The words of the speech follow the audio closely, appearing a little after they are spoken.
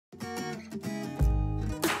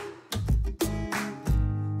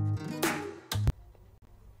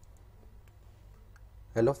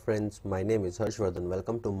Hello friends, my name is Harshvardhan.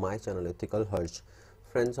 Welcome to my channel ethical Harsh.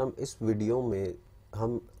 Friends, हम इस video में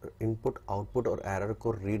हम input, output और एरर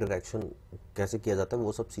को रीडायरेक्शन कैसे किया जाता है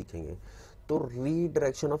वो सब सीखेंगे। तो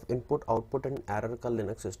redirection of input, output and error का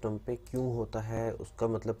लिनक्स सिस्टम पे क्यों होता है, उसका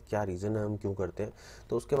मतलब क्या रीज़न है, हम क्यों करते हैं,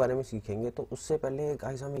 तो उसके बारे में सीखेंगे। तो उससे पहले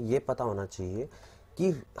गाइस हमें ये पता होना चाहिए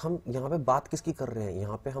कि हम यहाँ पे बात किसकी कर रहे हैं।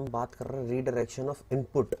 यहाँ पे हम बात कर रहे हैं रीडायरेक्शन ऑफ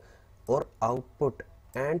इनपुट और आउटपुट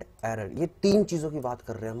एंड एरर। ये तीन चीज़ों की बात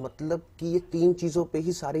कर रहे हैं, मतलब कि ये तीन चीज़ों पे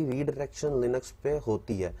ही सारी रीडायरेक्शन लिनक्स पे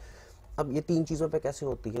होती है। अब ये तीन चीज़ों पे कैसे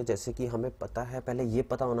होती है, जैसे कि हमें पता है, पहले ये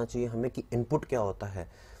पता होना चाहिए हमें कि इनपुट क्या होता है।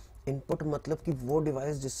 इनपुट मतलब कि वो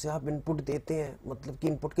डिवाइस जिससे आप इनपुट देते हैं, मतलब कि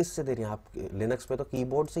इनपुट किससे दे रहे हैं आप। लिनक्स पे तो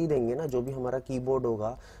कीबोर्ड से ही देंगे ना, जो भी हमारा कीबोर्ड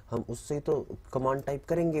होगा हम उससे ही तो कमांड टाइप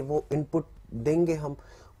करेंगे, वो इनपुट देंगे हम।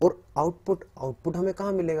 और आउटपुट, आउटपुट हमें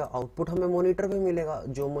कहाँ मिलेगा, आउटपुट हमें मॉनिटर पे मिलेगा,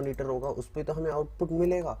 जो मॉनिटर होगा उस पर तो हमें आउटपुट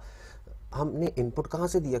मिलेगा। हमने इनपुट कहाँ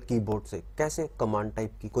से दिया, कीबोर्ड से। कैसे, कमांड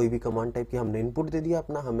टाइप की, कोई भी कमांड टाइप की हमने इनपुट दे दिया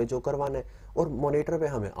अपना, हमें जो करवाना है, और मॉनिटर पे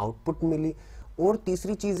हमें आउटपुट मिली। और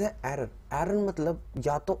तीसरी चीज है एरर। एरर मतलब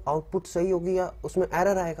या तो आउटपुट सही होगी या उसमें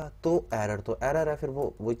एरर आएगा, तो एरर है, फिर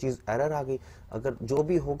वो चीज एरर आ गई। अगर जो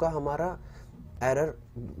भी होगा हमारा एरर,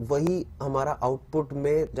 वही हमारा आउटपुट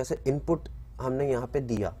में, जैसे इनपुट हमने यहाँ पे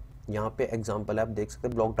दिया, यहाँ पे एग्जांपल है, आप देख सकते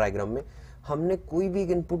हैं ब्लॉक डायग्राम में, हमने कोई भी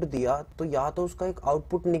इनपुट दिया तो या तो उसका एक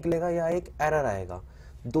आउटपुट निकलेगा या एक एरर आएगा,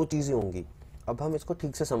 दो चीजें होंगी। अब हम इसको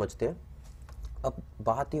ठीक से समझते हैं। अब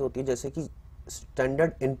बात ही होती है जैसे कि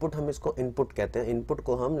स्टैंडर्ड इनपुट, हम इसको इनपुट कहते हैं, इनपुट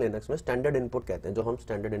को हम लिनक्स में स्टैंडर्ड इनपुट कहते हैं, जो हम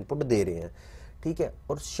स्टैंडर्ड इनपुट दे रहे हैं, ठीक है।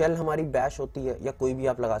 और शेल हमारी बैश होती है, या कोई भी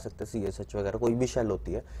आप लगा सकते हैं, CSH वगैरह कोई भी शेल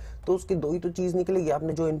होती है। तो उसकी दो ही तो चीज निकलेगी,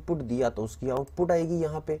 आपने जो इनपुट दिया तो उसकी आउटपुट आएगी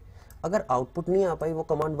यहाँ पे। अगर आउटपुट नहीं आ पाई, वो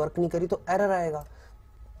कमांड वर्क नहीं करी, तो एरर आएगा।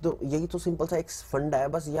 तो यही तो सिंपल सा एक फंडा है,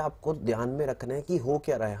 बस ये आपको ध्यान में रखना है कि हो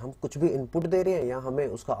क्या रहा है। हम कुछ भी इनपुट दे रहे हैं या हमें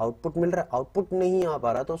उसका आउटपुट मिल रहा है, आउटपुट नहीं आ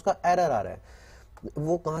पा रहा तो उसका एरर आ रहा है।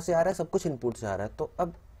 वो कहाँ से आ रहा है, सब कुछ इनपुट से आ रहा है। तो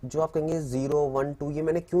अब जो आप कहेंगे 0 1 2, ये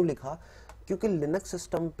मैंने क्यों लिखा, क्योंकि लिनक्स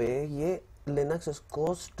सिस्टम पे ये लिनक्स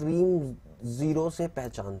इसको स्ट्रीम 0 से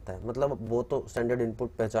पहचानता है। मतलब वो तो स्टैंडर्ड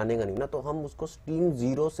इनपुट पहचानेगा नहीं ना, तो हम उसको स्ट्रीम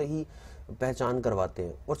 0 से ही पहचान करवाते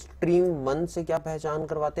हैं। और स्ट्रीम 1 से क्या पहचान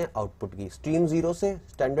करवाते हैं, आउटपुट की। स्ट्रीम 0 से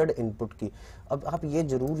स्टैंडर्ड इनपुट की। अब आप ये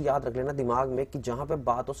जरूर याद रख लेना दिमाग में कि जहां पे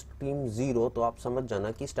बात हो स्ट्रीम 0, तो आप समझ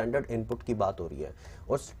जाना कि स्टैंडर्ड इनपुट की बात हो रही है।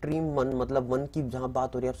 और स्ट्रीम 1 मतलब 1 की जहां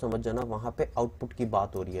बात हो रही है, आप समझ जाना वहां पे आउटपुट की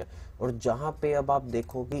बात हो रही है। और जहां पे अब आप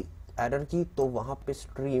देखोगे एरर की, तो वहां पे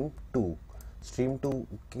स्ट्रीम टू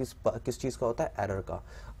किस चीज का होता है, एरर का।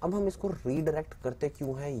 अब हम इसको रीडायरेक्ट करते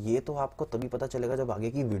क्यों है, ये तो आपको तभी पता चलेगा जब आगे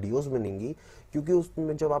की वीडियोस बनेंगी, क्योंकि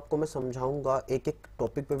उसमें जब आपको मैं समझाऊंगा, एक एक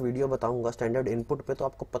टॉपिक पे वीडियो बताऊंगा स्टैंडर्ड इनपुट पे, तो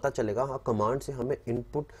आपको पता चलेगा हाँ कमांड से हमें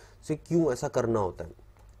इनपुट से क्यों ऐसा करना होता है।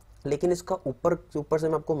 लेकिन इसका ऊपर से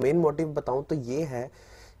मैं आपको मेन मोटिव बताऊं तो ये है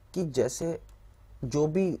कि जैसे जो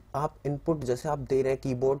भी आप इनपुट जैसे आप दे रहे हैं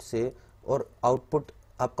कीबोर्ड से, और आउटपुट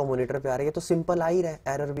आपका मॉनिटर पे आ रही है, तो सिंपल आ ही रहा है,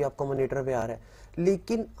 एरर भी आपका मॉनिटर पे आ रहा है।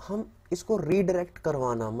 लेकिन हम इसको रीडायरेक्ट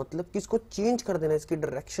करवाना, मतलब कि इसको चेंज कर देना, इसकी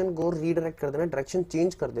डायरेक्शन को रीडायरेक्ट कर देना, डायरेक्शन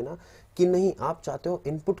चेंज कर देना, कि नहीं आप चाहते हो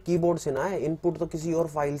इनपुट कीबोर्ड से ना आए, इनपुट तो किसी और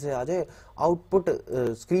फाइल से आ जाए, आउटपुट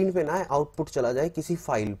स्क्रीन पे ना आए, आउटपुट चला जाए किसी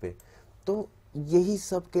फाइल पे। तो यही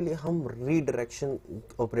सब के लिए हम रीडायरेक्शन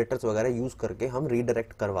ऑपरेटर्स वगैरह यूज करके हम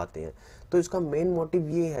रीडायरेक्ट करवाते हैं। तो इसका मेन मोटिव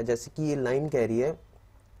ये है, जैसे कि ये लाइन कह रही है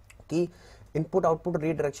कि input output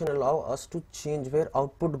redirection allow us to change where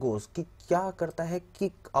output goes, कि क्या करता है कि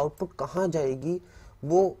आउटपुट कहाँ जाएगी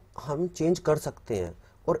वो हम चेंज कर सकते हैं,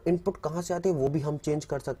 और इनपुट कहाँ से आती है वो भी हम चेंज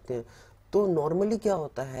कर सकते हैं। तो नॉर्मली क्या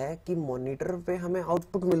होता है कि मॉनिटर पे हमें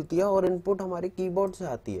आउटपुट मिलती है और इनपुट हमारे कीबोर्ड से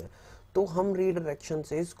आती है, तो हम रीडायरेक्शन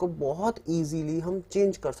से इसको बहुत इजीली हम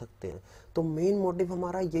चेंज कर सकते हैं। तो मेन मोटिव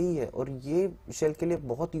हमारा यही है, और ये शेल के लिए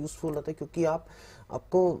बहुत यूजफुल होता है, क्योंकि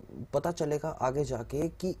आपको पता चलेगा आगे जाके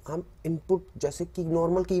कि हम इनपुट जैसे कि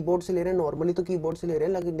नॉर्मल कीबोर्ड से ले रहे हैं, नॉर्मली तो कीबोर्ड से ले रहे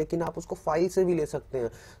हैं, लेकिन आप उसको फाइल से भी ले सकते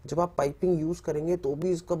हैं। जब आप टाइपिंग यूज करेंगे तो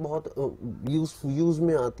भी इसका बहुत यूज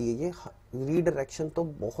में आती है। ये रीडायरेक्शन तो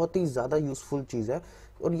बहुत ही ज्यादा यूजफुल चीज है,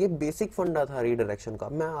 और ये बेसिक फंडा था रीडायरेक्शन का।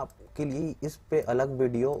 मैं आपके लिए इस पे अलग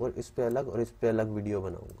वीडियो और इस पे अलग वीडियो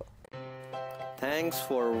बनाऊंगा। Thanks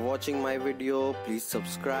for watching my video. Please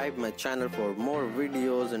subscribe my channel for more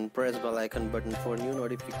videos and press bell icon button for new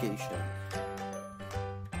notification.